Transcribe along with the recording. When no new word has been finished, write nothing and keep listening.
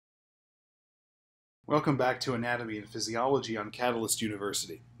Welcome back to Anatomy and Physiology on Catalyst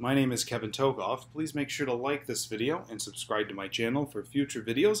University. My name is Kevin Tokoph. Please make sure to like this video and subscribe to my channel for future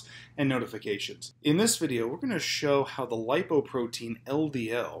videos and notifications. In this video, we're going to show how the lipoprotein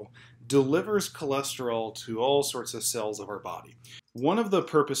LDL delivers cholesterol to all sorts of cells of our body. One of the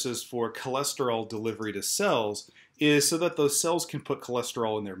purposes for cholesterol delivery to cells is so that those cells can put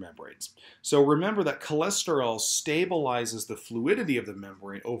cholesterol in their membranes. So remember that cholesterol stabilizes the fluidity of the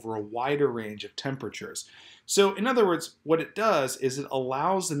membrane over a wider range of temperatures. So in other words, what it does is it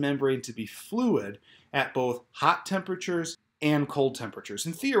allows the membrane to be fluid at both hot temperatures and cold temperatures.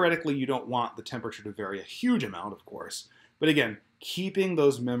 And theoretically, you don't want the temperature to vary a huge amount, of course. But again, keeping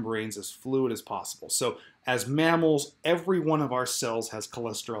those membranes as fluid as possible. So as mammals, every one of our cells has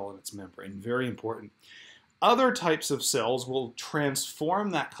cholesterol in its membrane. Very important. Other types of cells will transform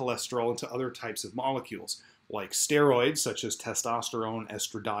that cholesterol into other types of molecules, like steroids, such as testosterone,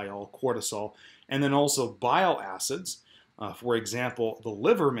 estradiol, cortisol, and then also bile acids. For example, the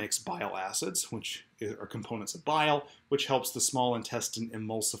liver makes bile acids, which are components of bile, which helps the small intestine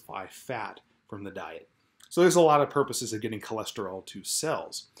emulsify fat from the diet. So there's a lot of purposes of getting cholesterol to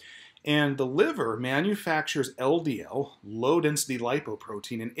cells. And the liver manufactures LDL, low-density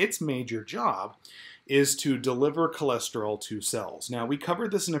lipoprotein, and its major job is to deliver cholesterol to cells. Now, we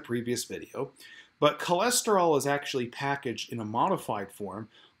covered this in a previous video, but cholesterol is actually packaged in a modified form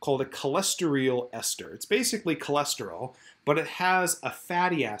called a cholesterol ester. It's basically cholesterol, but it has a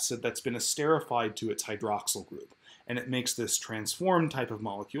fatty acid that's been esterified to its hydroxyl group, and it makes this transformed type of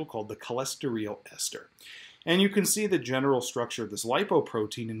molecule called the cholesterol ester. And you can see the general structure of this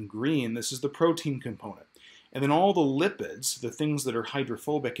lipoprotein in green. This is the protein component. And then all the lipids, the things that are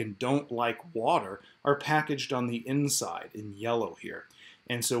hydrophobic and don't like water, are packaged on the inside in yellow here.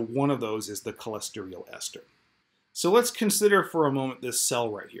 And so one of those is the cholesterol ester. So let's consider for a moment this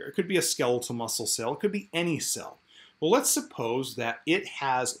cell right here. It could be a skeletal muscle cell. It could be any cell. Well, let's suppose that it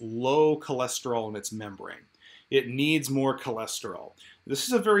has low cholesterol in its membrane. It needs more cholesterol. This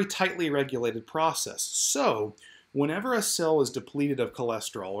is a very tightly regulated process. So whenever a cell is depleted of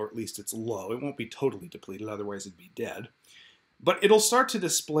cholesterol, or at least it's low, it won't be totally depleted, otherwise it'd be dead, but it'll start to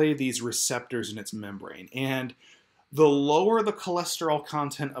display these receptors in its membrane. And the lower the cholesterol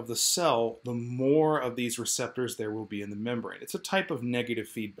content of the cell, the more of these receptors there will be in the membrane. It's a type of negative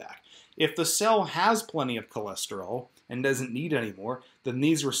feedback. If the cell has plenty of cholesterol and doesn't need any more, then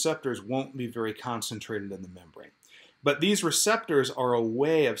these receptors won't be very concentrated in the membrane. But these receptors are a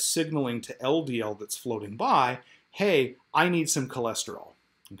way of signaling to LDL that's floating by, hey, I need some cholesterol,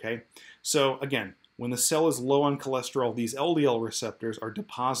 okay? So again, when the cell is low on cholesterol, these LDL receptors are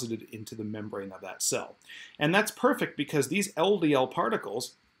deposited into the membrane of that cell. And that's perfect because these LDL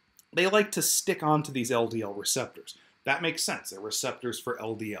particles, they like to stick onto these LDL receptors. That makes sense. They're receptors for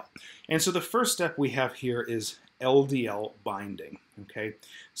LDL. And so the first step we have here is LDL binding, okay?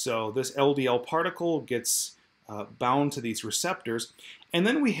 So this LDL particle gets bound to these receptors, and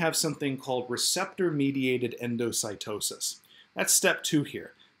then we have something called receptor-mediated endocytosis. That's step 2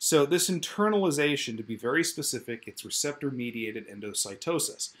 here. So this internalization, to be very specific, it's receptor-mediated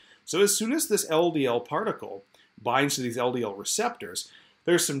endocytosis. So as soon as this LDL particle binds to these LDL receptors,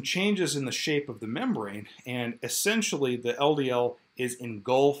 there's some changes in the shape of the membrane, and essentially the LDL is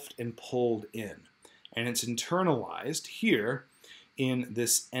engulfed and pulled in. And it's internalized here in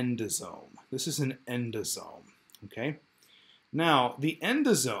this endosome. This is an endosome, okay? Now, the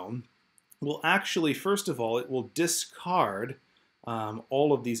endosome will actually, first of all, it will discard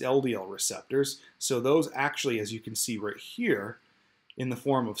all of these LDL receptors. So those actually, as you can see right here, in the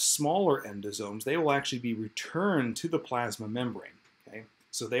form of smaller endosomes, they will actually be returned to the plasma membrane, okay?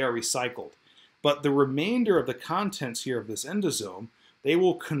 So they are recycled. But the remainder of the contents here of this endosome, they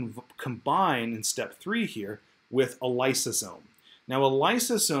will combine in step 3 here with a lysosome. Now, a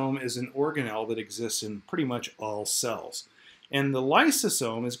lysosome is an organelle that exists in pretty much all cells. And the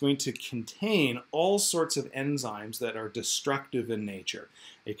lysosome is going to contain all sorts of enzymes that are destructive in nature.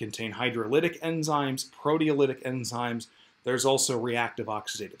 They contain hydrolytic enzymes, proteolytic enzymes. There's also reactive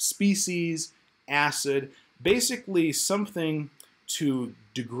oxidative species, acid, basically something to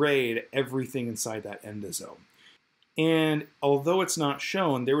degrade everything inside that endosome. And although it's not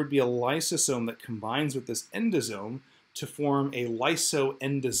shown, there would be a lysosome that combines with this endosome to form a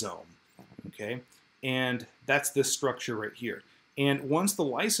lysoendosome, okay? And that's this structure right here. And once the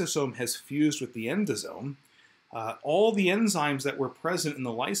lysosome has fused with the endosome, all the enzymes that were present in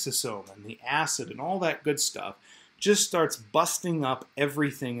the lysosome and the acid and all that good stuff just starts busting up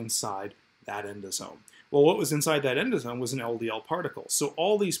everything inside that endosome. Well, what was inside that endosome was an LDL particle. So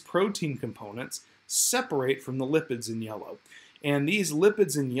all these protein components separate from the lipids in yellow. And these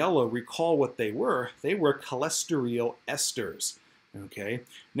lipids in yellow, recall what they were. They were cholesterol esters. Okay.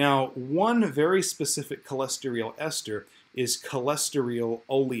 Now, one very specific cholesterol ester is cholesterol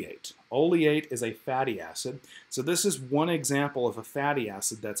oleate. Oleate is a fatty acid. So this is one example of a fatty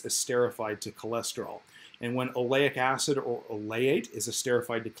acid that's esterified to cholesterol. And when oleic acid or oleate is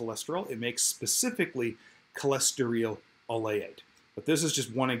esterified to cholesterol, it makes specifically cholesterol oleate. But this is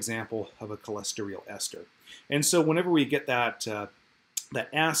just one example of a cholesterol ester. And so whenever we get that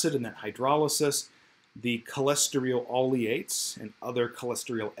acid and that hydrolysis, the cholesterol oleates and other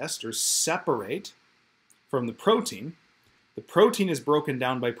cholesterol esters separate from the protein. The protein is broken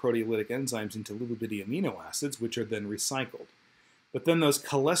down by proteolytic enzymes into little bitty amino acids, which are then recycled. But then those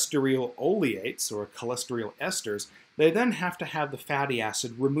cholesterol oleates, or cholesterol esters, they then have to have the fatty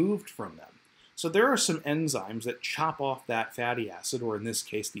acid removed from them. So there are some enzymes that chop off that fatty acid, or in this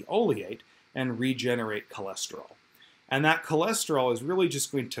case the oleate, and regenerate cholesterol. And that cholesterol is really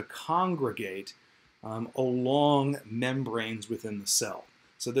just going to congregate along membranes within the cell.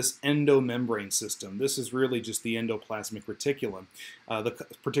 So this endomembrane system, this is really just the endoplasmic reticulum,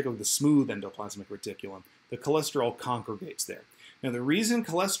 particularly the smooth endoplasmic reticulum. The cholesterol congregates there. Now the reason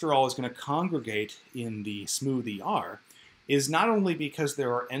cholesterol is going to congregate in the smooth ER is not only because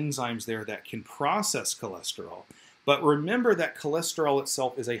there are enzymes there that can process cholesterol, but remember that cholesterol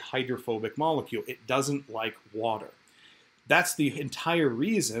itself is a hydrophobic molecule. It doesn't like water. That's the entire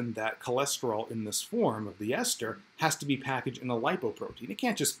reason that cholesterol in this form of the ester has to be packaged in a lipoprotein. It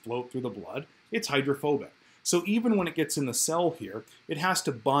can't just float through the blood. It's hydrophobic. So even when it gets in the cell here, it has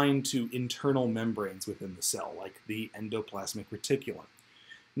to bind to internal membranes within the cell, like the endoplasmic reticulum.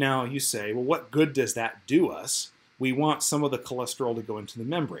 Now you say, well, what good does that do us? We want some of the cholesterol to go into the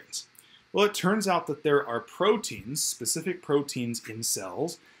membranes. Well, it turns out that there are proteins, specific proteins in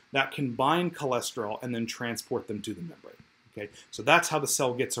cells, that can bind cholesterol and then transport them to the membrane. Okay, so that's how the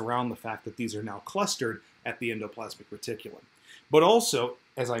cell gets around the fact that these are now clustered at the endoplasmic reticulum. But also,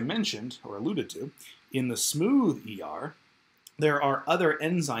 as I mentioned or alluded to, in the smooth ER, there are other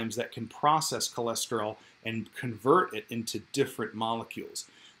enzymes that can process cholesterol and convert it into different molecules.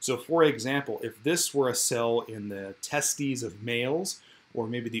 So for example, if this were a cell in the testes of males, or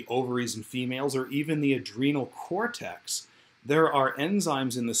maybe the ovaries in females, or even the adrenal cortex, there are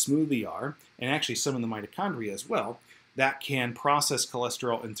enzymes in the smooth ER, and actually some in the mitochondria as well, that can process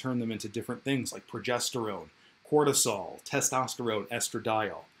cholesterol and turn them into different things like progesterone, cortisol, testosterone,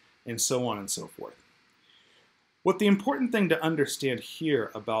 estradiol, and so on and so forth. What the important thing to understand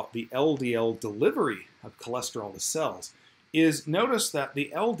here about the LDL delivery of cholesterol to cells is notice that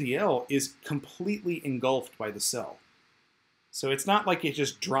the LDL is completely engulfed by the cell. So it's not like it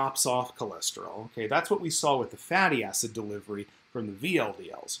just drops off cholesterol. Okay, that's what we saw with the fatty acid delivery from the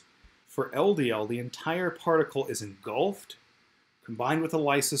VLDLs. For LDL, the entire particle is engulfed, combined with a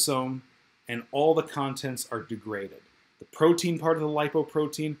lysosome, and all the contents are degraded. The protein part of the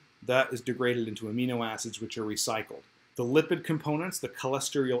lipoprotein, that is degraded into amino acids, which are recycled. The lipid components, the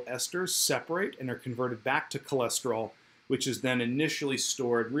cholesterol esters, separate and are converted back to cholesterol, which is then initially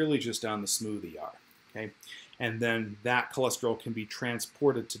stored really just on the smooth ER. Okay? And then that cholesterol can be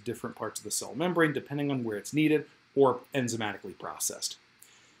transported to different parts of the cell membrane, depending on where it's needed, or enzymatically processed.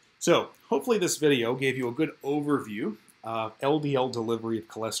 So hopefully this video gave you a good overview of LDL delivery of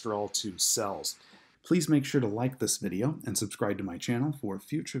cholesterol to cells. Please make sure to like this video and subscribe to my channel for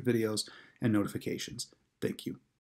future videos and notifications. Thank you.